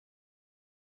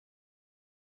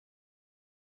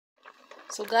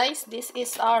So guys, this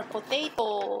is our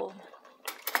potato.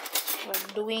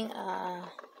 We're doing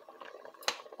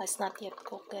it's not yet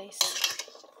cooked, guys.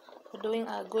 We're doing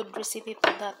a good recipe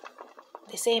for that.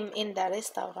 The same in the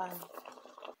restaurant.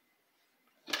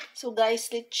 So guys,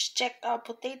 let's check our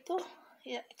potato.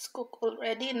 Yeah, it's cooked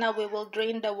already. Now we will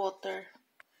drain the water.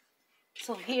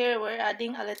 So here we're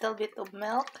adding a little bit of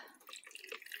milk.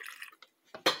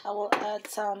 I will add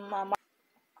some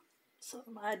so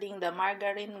I'm adding the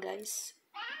margarine, guys.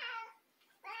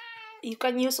 You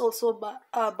can use also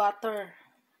butter,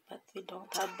 but we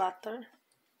don't have butter,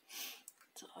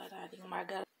 so we're adding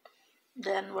margarine.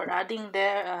 Then we're adding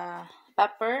there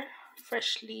pepper,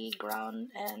 freshly ground,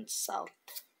 and salt.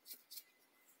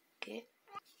 Okay,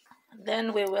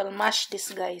 then we will mash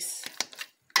this, guys,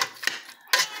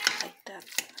 like that.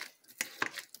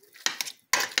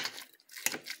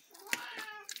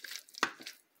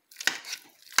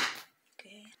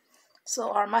 Okay, so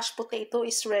our mashed potato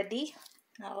is ready.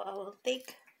 Now I will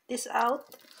take this out.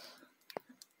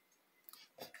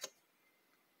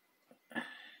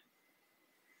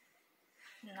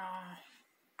 Now,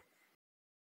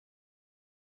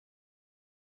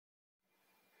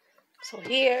 so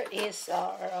here is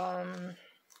our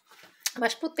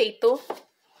mashed potato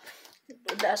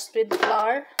dust with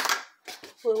flour.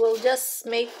 We will just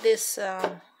make this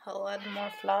I'll add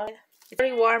more flour. It's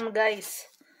very warm, guys.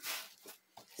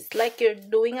 It's like you're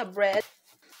doing a bread.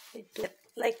 You do it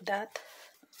like that.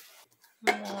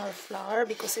 More flour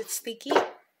because it's sticky.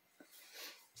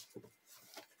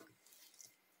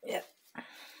 Yeah,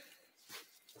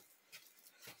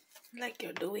 like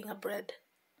you're doing a bread.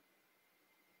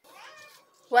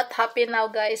 What happened now,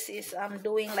 guys, is I'm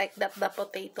doing like that the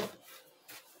potato.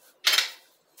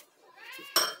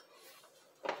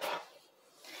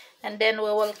 And then we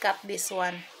will cut this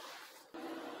one.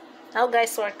 Now,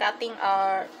 guys, we're cutting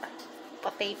our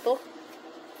potato.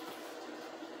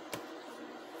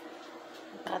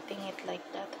 Cutting it like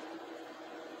that.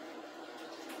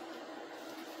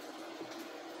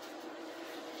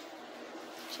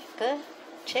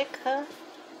 Check her.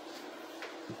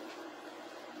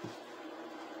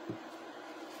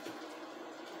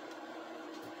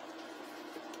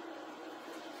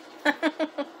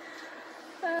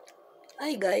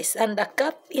 Hi guys, and the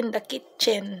cat in the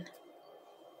kitchen.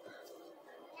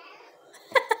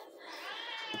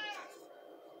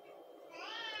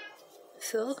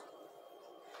 So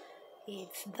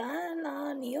it's done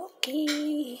on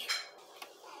gnocchi.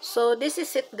 So this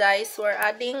is it, guys. We're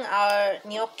adding our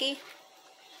gnocchi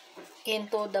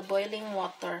into the boiling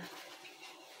water.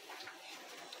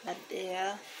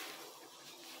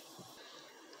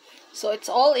 So it's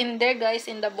all in there, guys,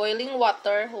 in the boiling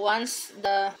water. Once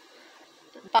the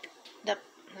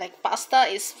like pasta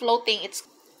is floating, it's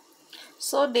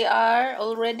so they are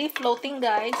already floating,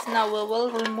 guys. Now we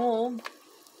will remove.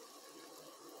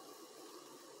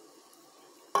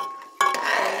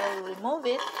 I will remove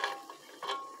it.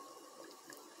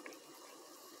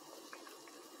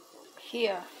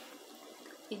 Here,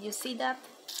 did you see that?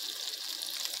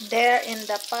 There in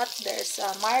the pot, there's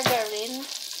margarine.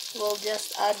 We'll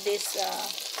just add this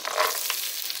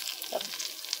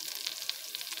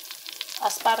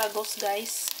asparagus,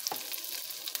 guys.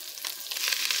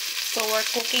 So we're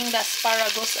cooking the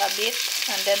asparagus a bit,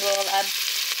 and then we'll add.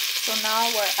 So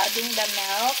now we're adding the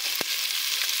milk.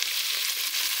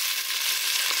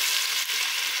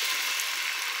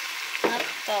 Not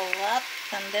the what,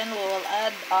 and then we will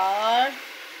add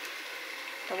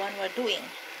the one we're doing.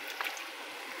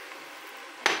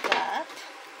 That.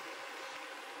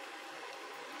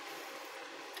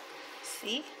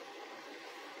 See?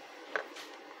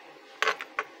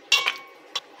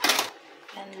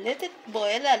 And let it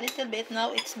boil a little bit.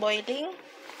 Now it's boiling.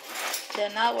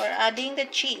 Then now we're adding the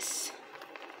cheese.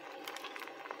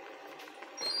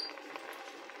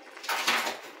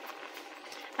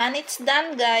 And it's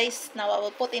done, guys. Now I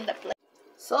will put in the plate.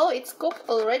 So it's cooked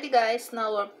already, guys.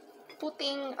 Now we're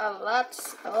putting a lot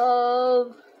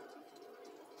of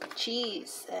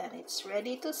cheese and it's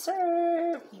ready to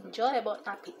serve. Enjoy, bon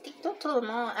appetito to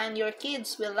mo, and your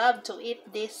kids will love to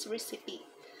eat this recipe.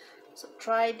 So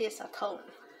try this at home.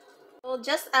 So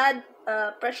just add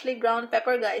freshly ground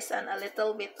pepper, guys, and a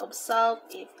little bit of salt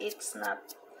if it's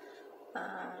not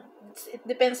it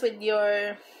depends with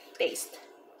your taste.